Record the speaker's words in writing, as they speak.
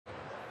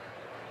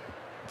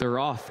They're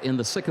off in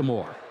the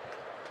Sycamore.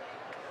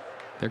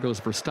 There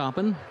goes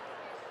Verstappen.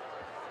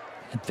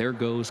 And there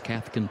goes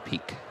Keeneland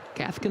Peak.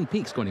 Keeneland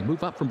Peak's going to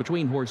move up from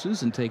between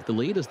horses and take the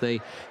lead as they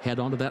head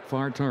onto that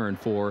far turn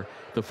for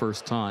the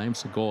first time.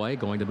 Segoy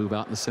going to move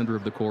out in the center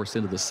of the course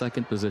into the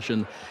second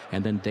position,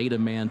 and then Data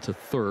Man to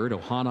third.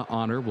 Ohana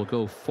Honor will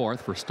go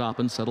fourth.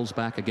 Verstappen settles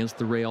back against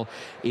the rail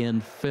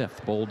in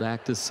fifth. Bold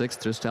Act is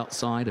sixth, just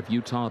outside of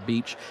Utah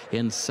Beach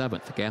in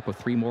seventh. A gap of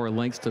 3 more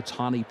lengths to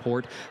Tawny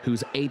Port,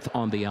 who's eighth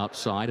on the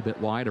outside, a bit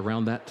wide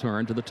around that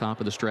turn to the top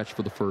of the stretch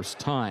for the first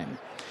time.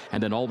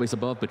 And then always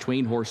above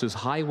between horses,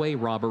 Highway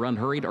Robber,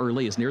 unhurried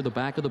early, is near the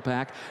back of the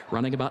pack,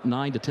 running about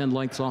 9 to 10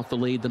 lengths off the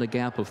lead. Then a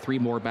gap of 3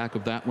 more back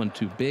of that one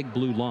to Big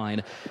Blue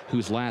Line,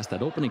 who's last.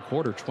 That opening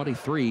quarter,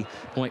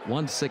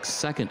 23.16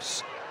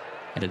 seconds.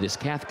 And it is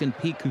Keeneland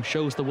Peak who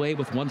shows the way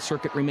with 1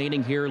 circuit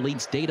remaining here.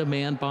 Leads Data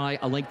Man by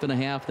a length and a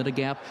half. Then a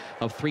gap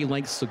of 3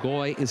 lengths.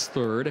 Segoy is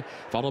third,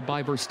 followed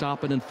by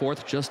Verstappen in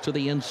fourth, just to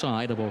the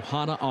inside of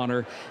Ohana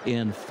Honor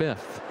in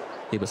fifth.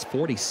 It was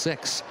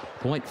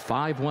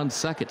 46.51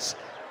 seconds.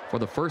 For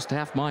the first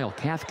half mile,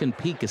 Keeneland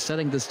Peak is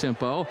setting this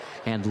tempo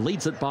and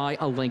leads it by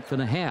a length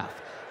and a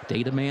half.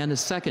 Data Man is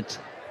second.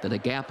 Then a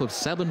gap of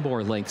 7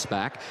 more lengths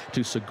back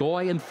to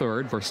Segoy in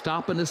third.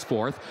 Verstappen is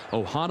fourth.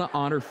 Ohana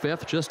Honor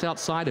fifth, just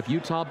outside of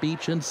Utah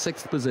Beach in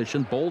sixth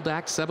position. Bold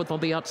Act seventh on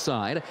the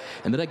outside.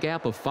 And then a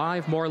gap of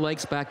 5 more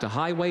lengths back to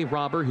Highway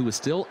Robber, who is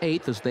still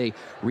eighth as they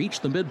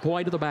reach the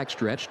midpoint of the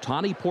backstretch.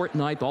 Tawny Port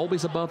ninth,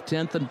 always above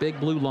 10th, and Big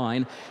Blue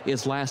Line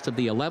is last of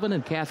the 11,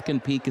 and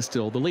Keeneland Peak is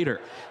still the leader.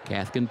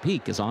 Keeneland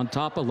Peak is on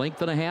top a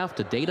length and a half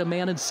to Data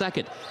Man in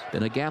second.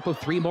 Then a gap of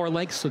 3 more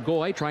lengths.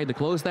 Segoy trying to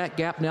close that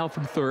gap now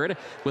from third,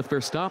 with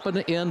Verstappen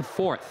in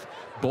fourth.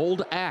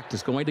 Bold Act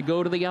is going to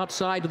go to the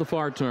outside to the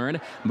far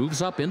turn,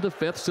 moves up into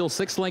fifth, still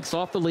 6 lengths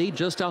off the lead,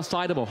 just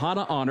outside of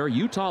Ohana Honor.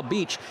 Utah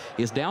Beach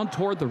is down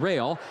toward the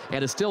rail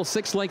and is still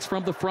 6 lengths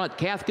from the front.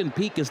 Keeneland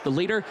Peak is the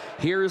leader.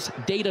 Here's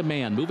Data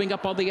Man moving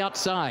up on the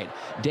outside.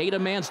 Data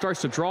Man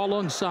starts to draw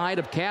alongside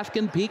of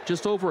Keeneland Peak,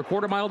 just over a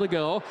quarter mile to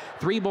go.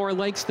 3 more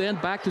lengths then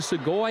back to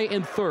Segoy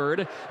in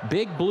third.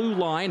 Big Blue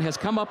Line has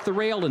come up the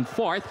rail in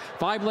fourth,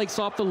 5 lengths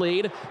off the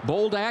lead.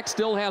 Bold Act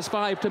still has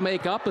 5 to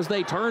make up as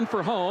they turn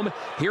for home.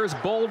 Here's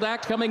Bold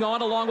Act coming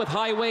on along with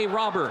Highway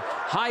Robber.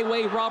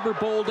 Highway Robber,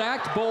 Bold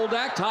Act,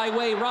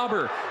 Highway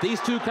Robber.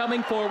 These two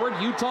coming forward.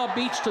 Utah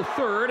Beach to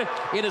third.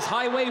 It is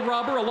Highway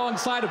Robber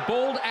alongside of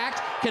Bold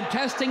Act,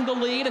 contesting the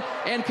lead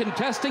and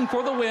contesting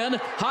for the win.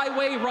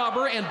 Highway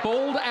Robber and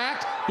Bold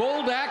Act.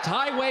 Bold Act,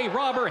 Highway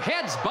Robber,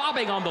 heads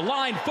bobbing on the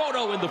line.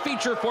 Photo in the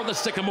feature for the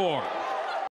Sycamore.